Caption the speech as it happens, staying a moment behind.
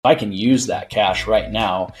I can use that cash right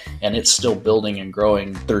now, and it's still building and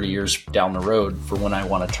growing 30 years down the road for when I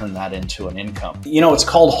want to turn that into an income. It's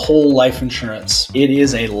called whole life insurance. It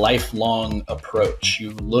is a lifelong approach. You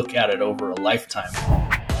look at it over a lifetime.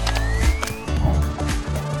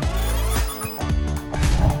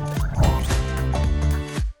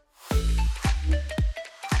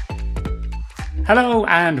 Hello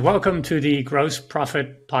and welcome to the Gross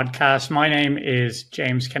Profit Podcast. My name is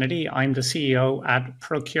James Kennedy. I'm the CEO at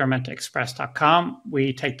procurementexpress.com.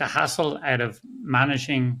 We take the hassle out of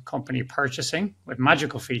managing company purchasing with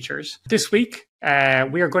magical features. This week, we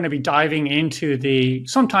are going to be diving into the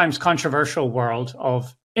sometimes controversial world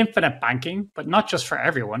of infinite banking, but not just for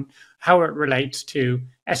everyone, how it relates to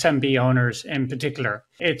SMB owners in particular.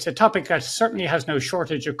 It's a topic that certainly has no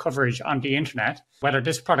shortage of coverage on the internet. Whether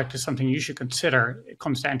this product is something you should consider, it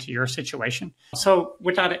comes down to your situation. So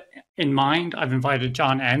with that in mind, I've invited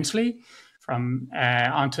John Ensley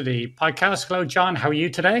onto the podcast. Hello, John. How are you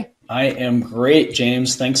today? I am great,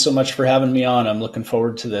 James. Thanks so much for having me on. I'm looking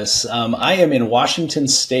forward to this. I am in Washington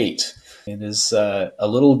State. It is a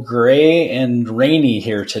little gray and rainy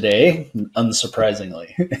here today,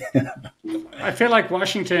 unsurprisingly. I feel like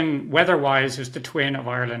Washington, weather-wise, is the twin of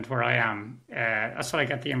Ireland where I am. That's what I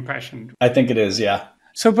get the impression. I think it is, yeah.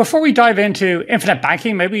 So before we dive into infinite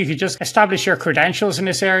banking, maybe you could just establish your credentials in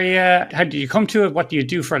this area. How did you come to it? What do you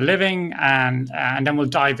do for a living? And then we'll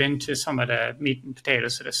dive into some of the meat and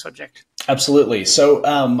potatoes of this subject. Absolutely. So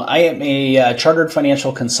I am a chartered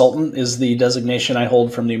financial consultant is the designation I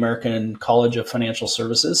hold from the American College of Financial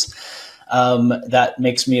Services. That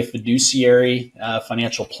makes me a fiduciary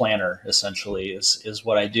financial planner, essentially, is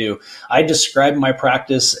what I do. I describe my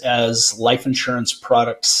practice as life insurance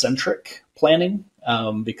product centric planning.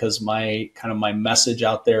 Because my message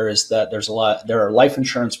out there is that there are life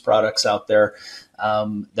insurance products out there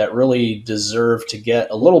that really deserve to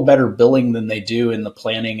get a little better billing than they do in the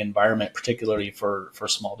planning environment, particularly for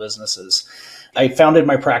small businesses. I founded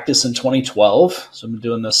my practice in 2012, so I've been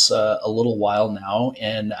doing this a little while now.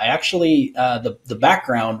 And I actually, the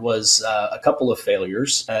background was a couple of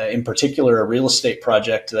failures, in particular a real estate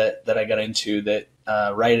project that I got into that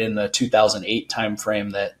right in the 2008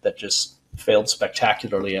 timeframe that just failed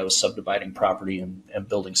spectacularly. I was subdividing property and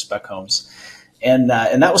building spec homes. And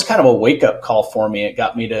that was kind of a wake-up call for me. It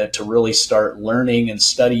got me to really start learning and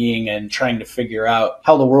studying and trying to figure out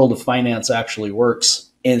how the world of finance actually works.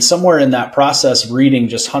 And somewhere in that process, reading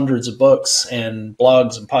just hundreds of books and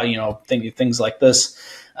blogs and things like this,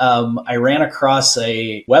 I ran across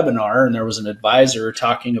a webinar, and there was an advisor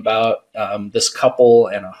talking about this couple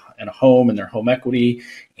and a home and their home equity.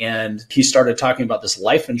 And he started talking about this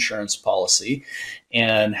life insurance policy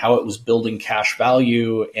and how it was building cash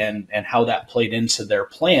value and how that played into their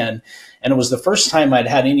plan. And it was the first time I'd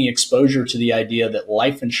had any exposure to the idea that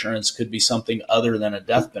life insurance could be something other than a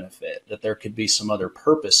death benefit, that there could be some other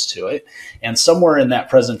purpose to it. And somewhere in that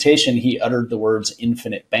presentation, he uttered the words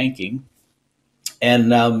infinite banking.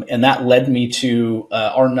 And that led me to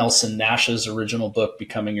R. Nelson Nash's original book,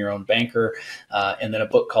 Becoming Your Own Banker, and then a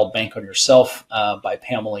book called Bank on Yourself by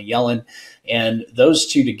Pamela Yellen. And those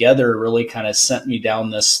two together really kind of sent me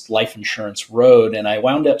down this life insurance road. And I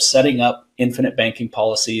wound up setting up infinite banking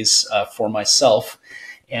policies for myself.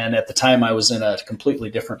 And at the time, I was in a completely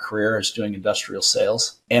different career. I was doing industrial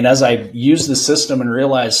sales. And as I used the system and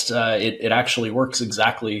realized it actually works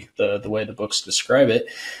exactly the way the books describe it,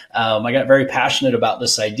 I got very passionate about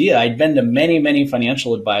this idea. I'd been to many, many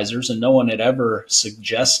financial advisors, and no one had ever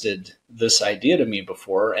suggested this idea to me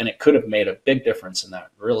before. And it could have made a big difference in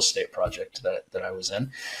that real estate project that I was in.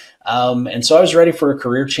 And so I was ready for a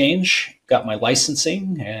career change, got my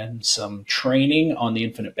licensing and some training on the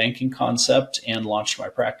infinite banking concept, and launched my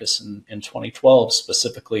practice in 2012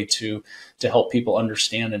 specifically to help people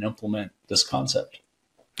understand and implement this concept.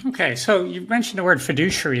 Okay, so you mentioned the word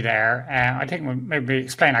fiduciary there. I think we'll maybe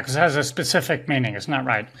explain that because it has a specific meaning. Isn't that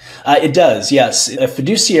right? It does, yes. A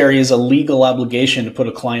fiduciary is a legal obligation to put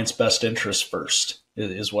a client's best interest first,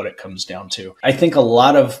 is what it comes down to. I think a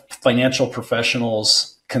lot of financial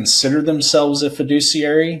professionals consider themselves a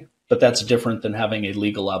fiduciary, but that's different than having a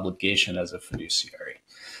legal obligation as a fiduciary.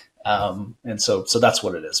 And so that's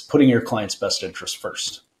what it is, putting your client's best interest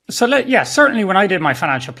first. So certainly when I did my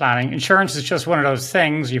financial planning, insurance is just one of those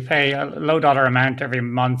things. You pay a low dollar amount every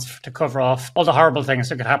month to cover off all the horrible things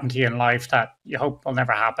that could happen to you in life that you hope will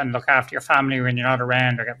never happen. Look after your family when you're not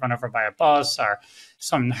around, or get run over by a bus, or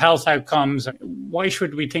some health outcomes. Why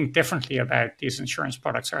should we think differently about these insurance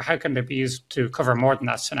products, or how can they be used to cover more than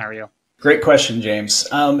that scenario? Great question, James.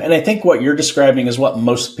 And I think what you're describing is what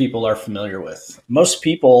most people are familiar with. Most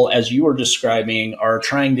people, as you were describing, are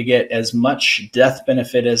trying to get as much death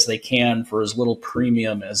benefit as they can for as little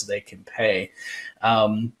premium as they can pay.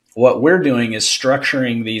 What we're doing is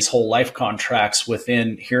structuring these whole life contracts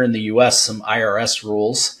within, here in the US, some IRS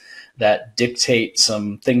rules that dictate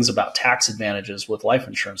some things about tax advantages with life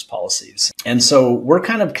insurance policies. And so we're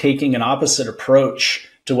kind of taking an opposite approach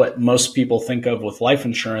to what most people think of with life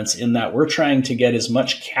insurance, in that we're trying to get as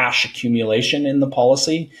much cash accumulation in the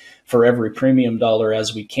policy for every premium dollar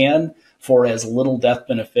as we can for as little death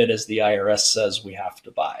benefit as the IRS says we have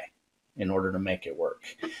to buy in order to make it work.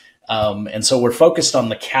 And so we're focused on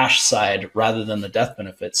the cash side rather than the death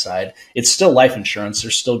benefit side. It's still life insurance.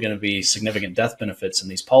 There's still going to be significant death benefits in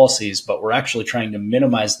these policies, but we're actually trying to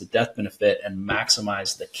minimize the death benefit and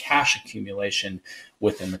maximize the cash accumulation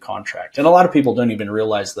within the contract. And a lot of people don't even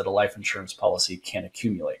realize that a life insurance policy can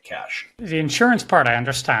accumulate cash. The insurance part, I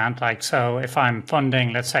understand. Like, so if I'm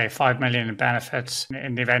funding, let's say, 5 million in benefits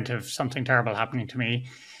in the event of something terrible happening to me,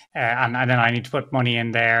 and then I need to put money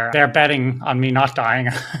in there. They're betting on me not dying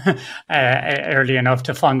early enough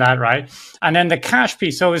to fund that, right? And then the cash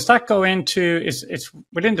piece. So does that go into, it's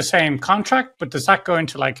within the same contract, but does that go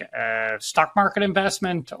into like a stock market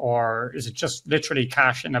investment, or is it just literally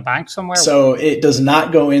cash in a bank somewhere? So it does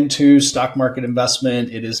not go into stock market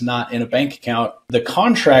investment. It is not in a bank account. The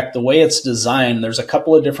contract, the way it's designed, there's a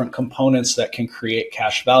couple of different components that can create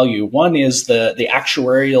cash value. One is the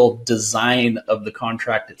actuarial design of the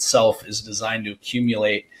contract itself is designed to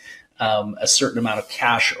accumulate a certain amount of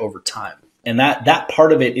cash over time. And that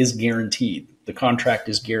part of it is guaranteed. The contract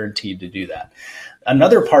is guaranteed to do that.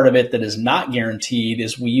 Another part of it that is not guaranteed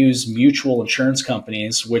is we use mutual insurance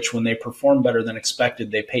companies, which when they perform better than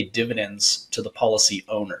expected, they pay dividends to the policy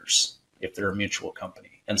owners if they're a mutual company.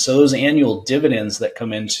 And so those annual dividends that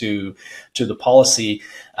come into the policy,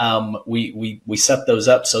 we set those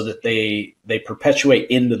up so that they perpetuate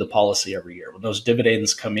into the policy every year. When those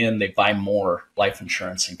dividends come in, they buy more life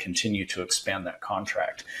insurance and continue to expand that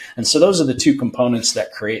contract. And so those are the two components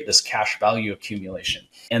that create this cash value accumulation.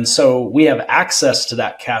 And so we have access to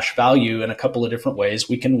that cash value in a couple of different ways.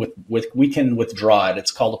 We can withdraw it.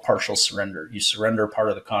 It's called a partial surrender. You surrender part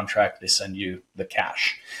of the contract, they send you the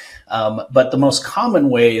cash. But the most common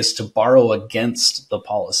way is to borrow against the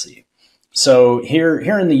policy. So here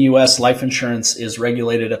in the US, life insurance is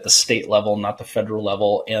regulated at the state level, not the federal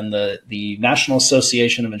level. And the National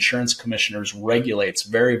Association of Insurance Commissioners regulates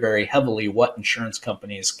very, very heavily what insurance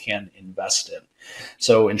companies can invest in.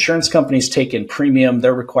 So insurance companies take in premium.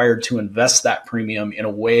 They're required to invest that premium in a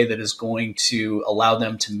way that is going to allow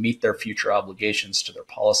them to meet their future obligations to their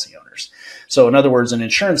policy owners. So in other words, an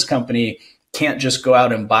insurance company can't just go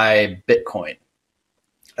out and buy Bitcoin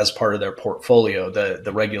as part of their portfolio.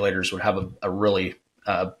 The regulators would have a really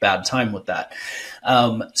bad time with that.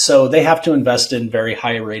 So they have to invest in very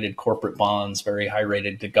high rated corporate bonds, very high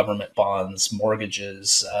rated government bonds,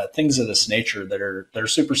 mortgages, things of this nature that are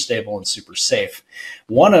super stable and super safe.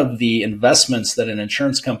 One of the investments that an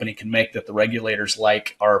insurance company can make that the regulators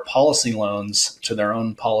like are policy loans to their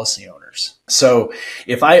own policy owners. So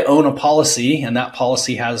if I own a policy and that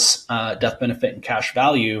policy has death benefit and cash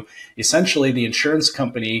value, essentially the insurance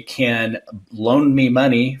company can loan me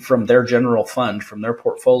money from their general fund, from their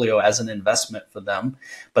portfolio as an investment for them.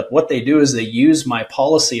 But what they do is they use my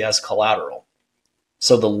policy as collateral.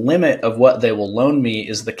 So the limit of what they will loan me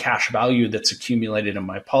is the cash value that's accumulated in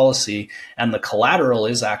my policy, and the collateral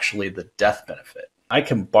is actually the death benefit. I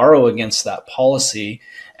can borrow against that policy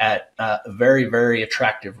at very, very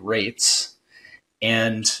attractive rates.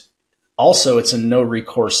 And also, it's a no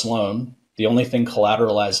recourse loan. The only thing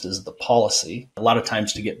collateralized is the policy. A lot of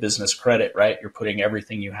times to get business credit, right, you're putting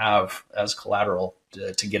everything you have as collateral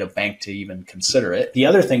to get a bank to even consider it. The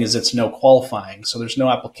other thing is it's no qualifying. So there's no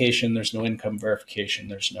application, there's no income verification,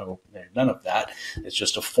 there's none of that. It's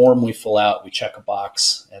just a form we fill out, we check a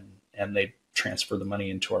box, and they transfer the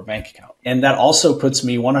money into our bank account. And that also puts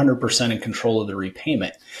me 100% in control of the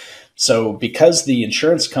repayment. So because the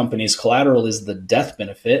insurance company's collateral is the death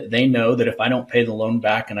benefit, they know that if I don't pay the loan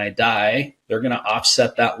back and I die, they're going to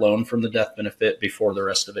offset that loan from the death benefit before the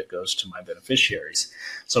rest of it goes to my beneficiaries.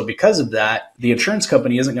 So because of that, the insurance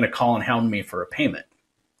company isn't going to call and hound me for a payment.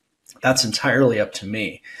 That's entirely up to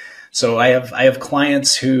me. So I have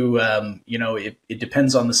clients who, it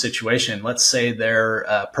depends on the situation. Let's say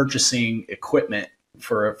they're purchasing equipment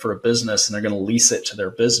for a business and they're going to lease it to their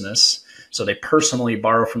business. So they personally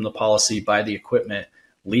borrow from the policy, buy the equipment,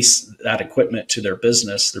 lease that equipment to their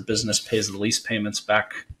business pays the lease payments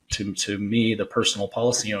back to me, the personal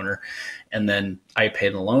policy owner, and then I pay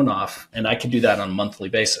the loan off. And I could do that on a monthly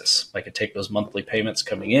basis. I could take those monthly payments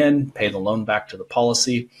coming in, pay the loan back to the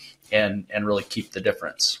policy, and really keep the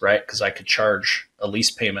difference, right? Because I could charge a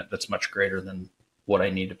lease payment that's much greater than what I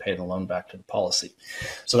need to pay the loan back to the policy.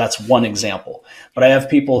 So that's one example. But I have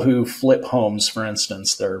people who flip homes, for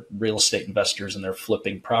instance. They're real estate investors and they're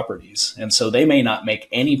flipping properties. And so they may not make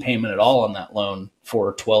any payment at all on that loan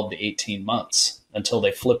for 12 to 18 months until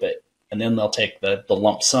they flip it. And then they'll take the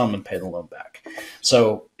lump sum and pay the loan back.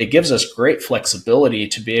 So it gives us great flexibility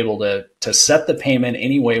to be able to set the payment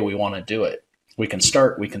any way we want to do it. We can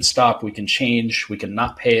start, we can stop, we can change, we can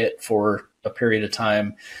not pay it for a period of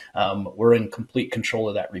time. We're in complete control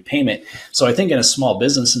of that repayment. So I think in a small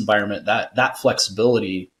business environment, that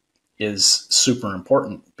flexibility is super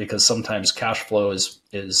important, because sometimes cash flow is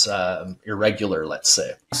irregular, let's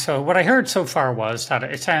say. So what I heard so far was that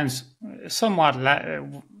it sounds somewhat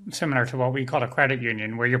similar to what we call a credit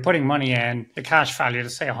union, where you're putting money in, the cash value, to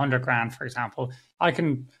say 100 grand, for example. I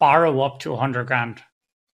can borrow up to 100 grand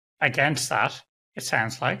against that, it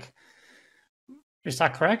sounds like. Is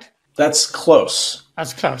that correct? That's close.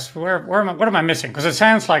 That's close. What am I missing? Because it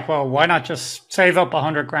sounds like, well, why not just save up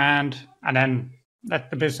 100 grand and then let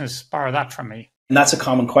the business borrow that from me? And that's a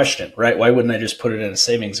common question, right? Why wouldn't I just put it in a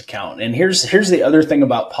savings account? And here's the other thing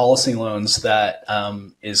about policy loans that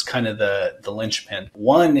is kind of the linchpin.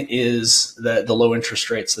 One is the low interest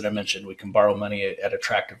rates that I mentioned. We can borrow money at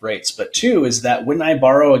attractive rates. But two is that when I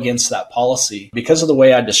borrow against that policy, because of the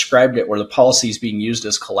way I described it, where the policy is being used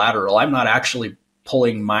as collateral, I'm not actually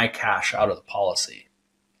pulling my cash out of the policy.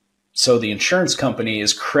 So the insurance company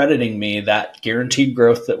is crediting me that guaranteed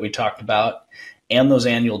growth that we talked about and those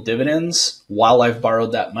annual dividends while I've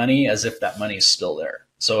borrowed that money, as if that money is still there.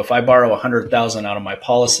 So if I borrow 100,000 out of my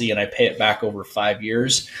policy and I pay it back over 5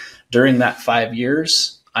 years, during that 5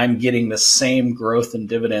 years, I'm getting the same growth and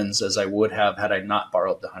dividends as I would have had I not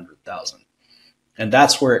borrowed the 100,000. And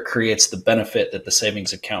that's where it creates the benefit that the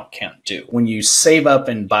savings account can't do. When you save up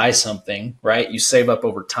and buy something, right, you save up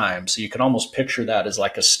over time. So you can almost picture that as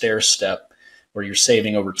like a stair step where you're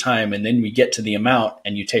saving over time. And then we get to the amount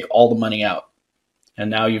and you take all the money out. And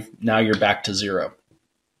now you're back to zero.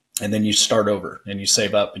 And then you start over and you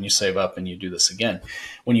save up and you save up and you do this again.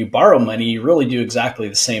 When you borrow money, you really do exactly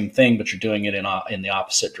the same thing, but you're doing it in the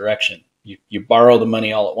opposite direction. You borrow the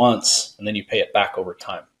money all at once and then you pay it back over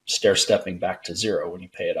time, stair stepping back to zero when you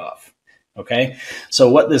pay it off. Okay. So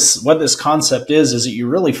what this concept is that you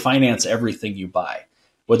really finance everything you buy,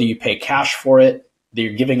 whether you pay cash for it, that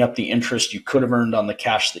you're giving up the interest you could have earned on the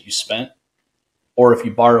cash that you spent, or if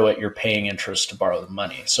you borrow it, you're paying interest to borrow the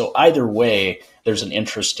money. So either way, there's an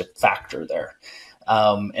interest factor there.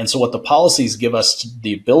 And so what the policies give us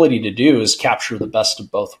the ability to do is capture the best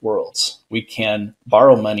of both worlds. We can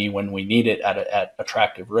borrow money when we need it at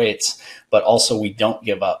attractive rates, but also we don't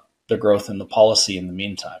give up the growth in the policy in the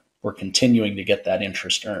meantime. We're continuing to get that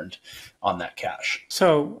interest earned on that cash.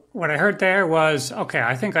 So what I heard there was, okay,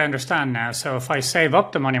 I think I understand now. So if I save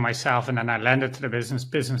up the money myself and then I lend it to the business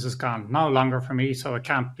is gone, no longer for me. So it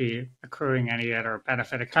can't be accruing any other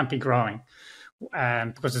benefit. It can't be growing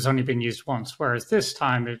because it's only been used once. Whereas this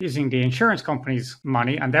time it's using the insurance company's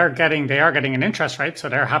money and they are getting an interest rate. So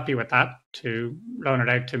they're happy with that to loan it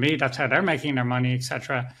out to me. That's how they're making their money,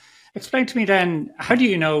 etc. Explain to me then, how do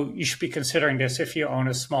you know you should be considering this if you own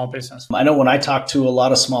a small business? I know when I talk to a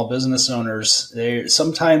lot of small business owners,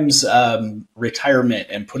 sometimes retirement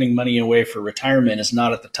and putting money away for retirement is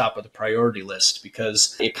not at the top of the priority list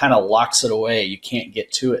because it kind of locks it away. You can't get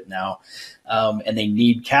to it now. And they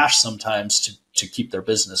need cash sometimes to keep their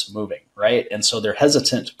business moving, right? And so they're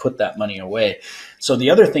hesitant to put that money away. So the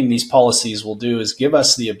other thing these policies will do is give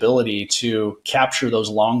us the ability to capture those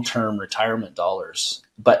long-term retirement dollars,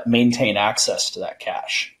 but maintain access to that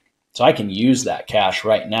cash. So I can use that cash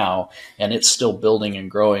right now and it's still building and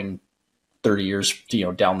growing 30 years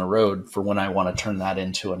down the road for when I want to turn that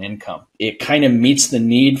into an income. It kind of meets the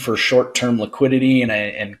need for short-term liquidity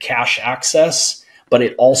and cash access, but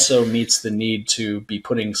it also meets the need to be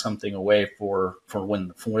putting something away for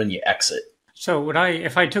when you exit. So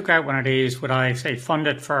if I took out one of these, would I say fund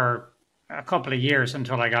it for a couple of years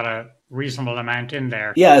until I got a reasonable amount in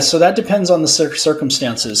there? Yeah, so that depends on the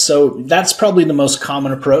circumstances. So that's probably the most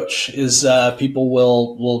common approach is people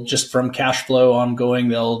will just from cash flow ongoing,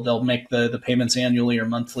 they'll make the payments annually or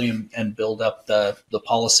monthly and build up the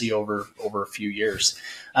policy over a few years.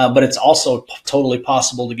 But it's also totally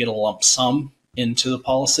possible to get a lump sum into the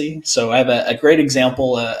policy. So I have a great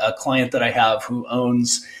example, a client that I have who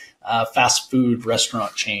owns a fast food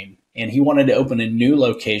restaurant chain. and he wanted to open a new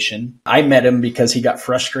location. I met him because he got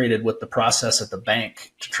frustrated with the process at the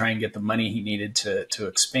bank to try and get the money he needed to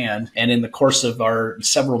expand. And in the course of our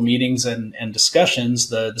several meetings and discussions,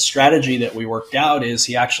 the strategy that we worked out is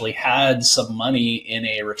he actually had some money in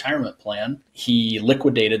a retirement plan. He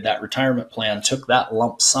liquidated that retirement plan, took that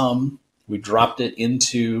lump sum. We dropped it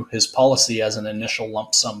into his policy as an initial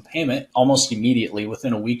lump sum payment. Almost immediately,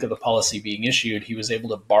 within a week of the policy being issued, he was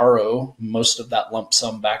able to borrow most of that lump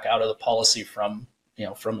sum back out of the policy from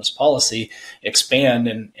his policy, expand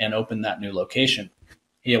and open that new location.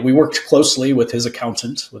 Yeah, we worked closely with his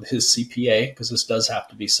accountant, with his CPA, because this does have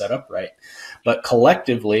to be set up right. But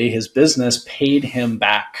collectively, his business paid him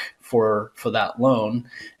back for that loan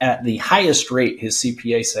at the highest rate his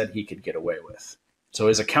CPA said he could get away with. So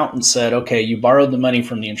his accountant said, okay, you borrowed the money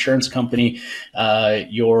from the insurance company.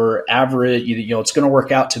 Your average, it's going to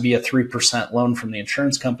work out to be a 3% loan from the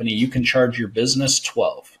insurance company. You can charge your business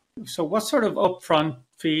 12. So what sort of upfront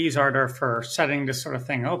fees are there for setting this sort of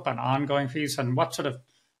thing up, and ongoing fees? And what sort of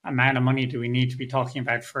amount of money do we need to be talking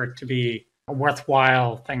about for it to be a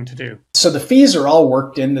worthwhile thing to do? So the fees are all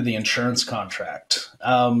worked into the insurance contract.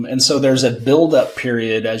 And so there's a build-up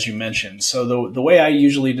period, as you mentioned. So the way I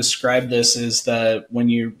usually describe this is that when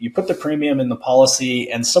you put the premium in the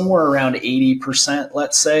policy, and somewhere around 80%,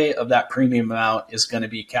 let's say, of that premium amount is going to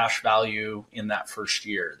be cash value in that first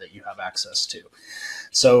year that you have access to.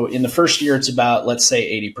 So in the first year, it's about, let's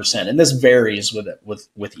say, 80%. And this varies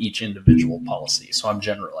with each individual policy. So I'm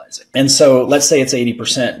generalizing. And so let's say it's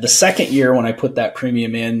 80%. The second year, when I put that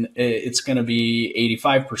premium in, it's going to be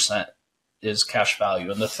 85% is cash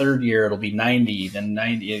value. And the third year, it'll be 90, then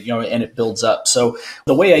 90, and it builds up. So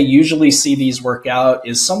the way I usually see these work out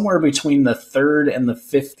is somewhere between the third and the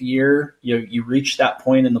fifth year, you reach that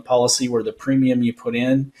point in the policy where the premium you put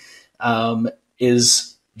in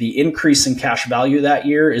is the increase in cash value that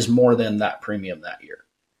year is more than that premium that year.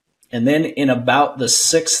 And then in about the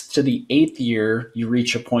sixth to the eighth year, you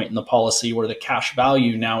reach a point in the policy where the cash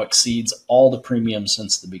value now exceeds all the premium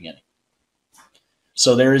since the beginning.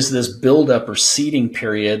 So there is this buildup or seeding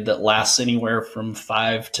period that lasts anywhere from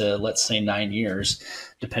 5 to, let's say, 9 years,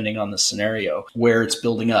 depending on the scenario, where it's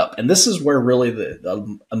building up. And this is where really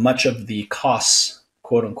much of the costs,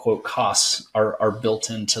 quote unquote costs, are built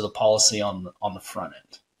into the policy on the front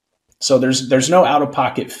end. So there's no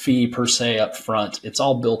out-of-pocket fee per se up front. It's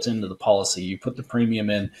all built into the policy. You put the premium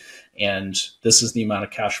in, and this is the amount of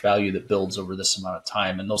cash value that builds over this amount of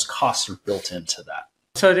time, and those costs are built into that.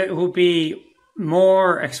 So it will be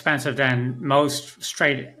more expensive than most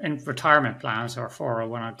straight in retirement plans or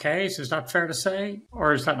 401ks. Is that fair to say,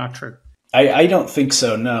 or is that not true? I don't think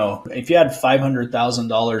so, no. If you had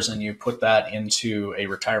 $500,000 and you put that into a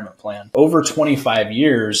retirement plan, over 25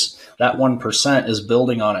 years, that 1% is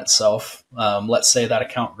building on itself. Let's say that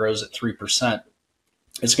account grows at 3%.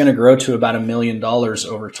 It's going to grow to about $1 million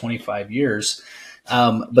over 25 years.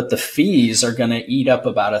 But the fees are going to eat up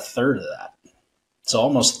about a third of that. So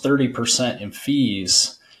almost 30% in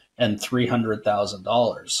fees and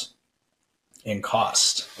 $300,000 in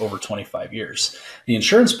cost over 25 years. The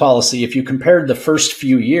insurance policy, if you compared the first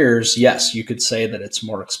few years, yes, you could say that it's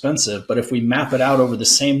more expensive. But if we map it out over the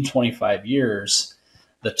same 25 years,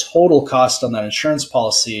 the total cost on that insurance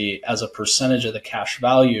policy as a percentage of the cash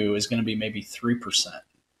value is going to be maybe 3%.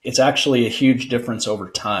 It's actually a huge difference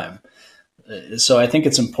over time. So I think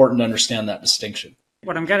it's important to understand that distinction.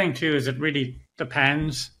 What I'm getting to is it really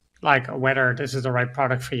depends, like whether this is the right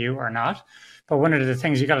product for you or not. But one of the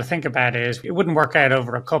things you got to think about is it wouldn't work out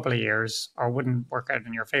over a couple of years, or wouldn't work out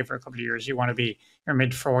in your favor a couple of years. You want to be your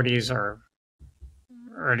mid-40s or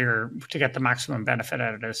earlier to get the maximum benefit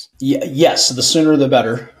out of this. Yes, the sooner the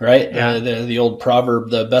better, right? Yeah. The old proverb,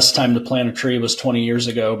 the best time to plant a tree was 20 years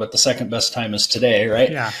ago, but the second best time is today,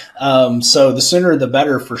 right? Yeah. So the sooner the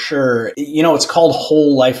better for sure. It's called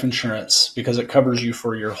whole life insurance because it covers you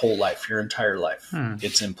for your whole life, your entire life.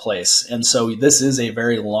 It's in place. And so this is a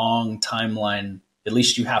very long timeline. At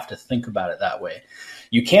least you have to think about it that way.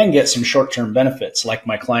 You can get some short-term benefits, like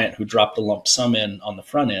my client who dropped a lump sum in on the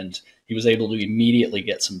front end. He was able to immediately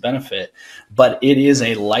get some benefit, but it is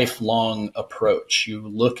a lifelong approach. You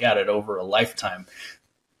look at it over a lifetime.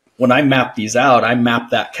 When I map these out, I map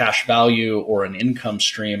that cash value or an income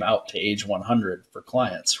stream out to age 100 for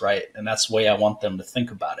clients, right? And that's the way I want them to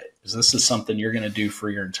think about it. because this is something you're going to do for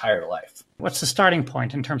your entire life. What's the starting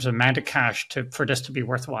point in terms of amount of cash for this to be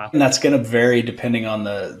worthwhile? And that's going to vary depending on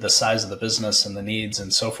the size of the business and the needs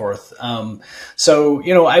and so forth. So,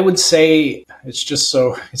 I would say it's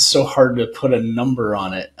so hard to put a number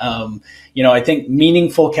on it. I think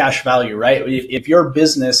meaningful cash value, right? If your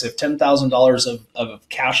business, if $10,000 of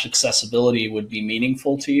cash accessibility would be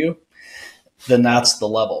meaningful to you, then that's the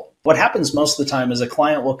level. What happens most of the time is a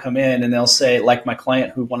client will come in and they'll say, like my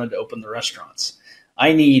client who wanted to open the restaurants,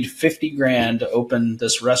 I need 50 grand to open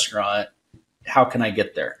this restaurant. How can I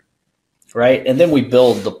get there? Right. And then we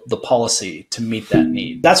build the policy to meet that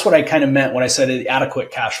need. That's what I kind of meant when I said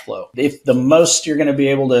adequate cash flow. If the most you're going to be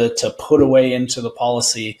able to put away into the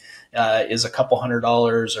policy is a couple $100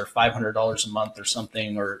 or $500 a month or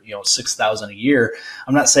something, or $6,000 a year,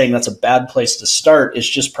 I'm not saying that's a bad place to start. It's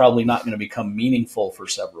just probably not going to become meaningful for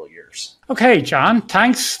several years. Okay, John,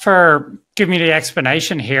 thanks for giving me the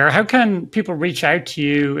explanation here. How can people reach out to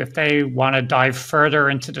you if they want to dive further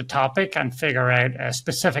into the topic and figure out a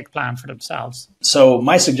specific plan for themselves? So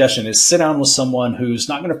my suggestion is sit down with someone who's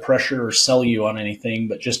not going to pressure or sell you on anything,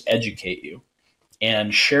 but just educate you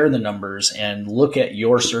and share the numbers and look at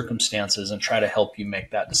your circumstances and try to help you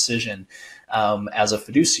make that decision as a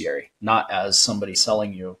fiduciary, not as somebody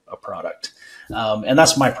selling you a product. And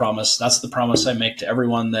that's my promise. That's the promise I make to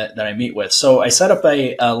everyone that I meet with. So I set up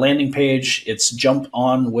a landing page. It's Jump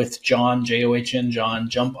On With John, John, John,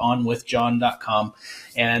 jumponwithjohn.com.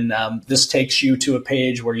 And this takes you to a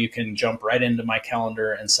page where you can jump right into my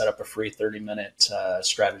calendar and set up a free 30-minute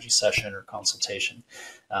strategy session or consultation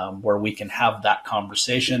where we can have that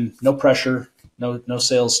conversation. No pressure, no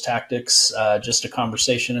sales tactics, just a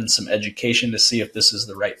conversation and some education to see if this is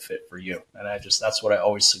the right fit for you. And that's what I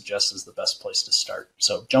always suggest is the best place to start.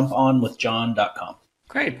 So jumponwithjohn.com.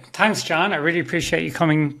 Great. Thanks, John. I really appreciate you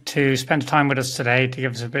coming to spend time with us today to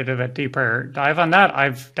give us a bit of a deeper dive on that.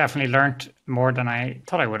 I've definitely learned more than I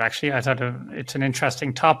thought I would, actually. I thought it's an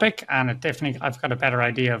interesting topic, and I've got a better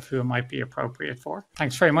idea of who it might be appropriate for.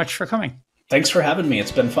 Thanks very much for coming. Thanks for having me.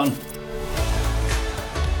 It's been fun.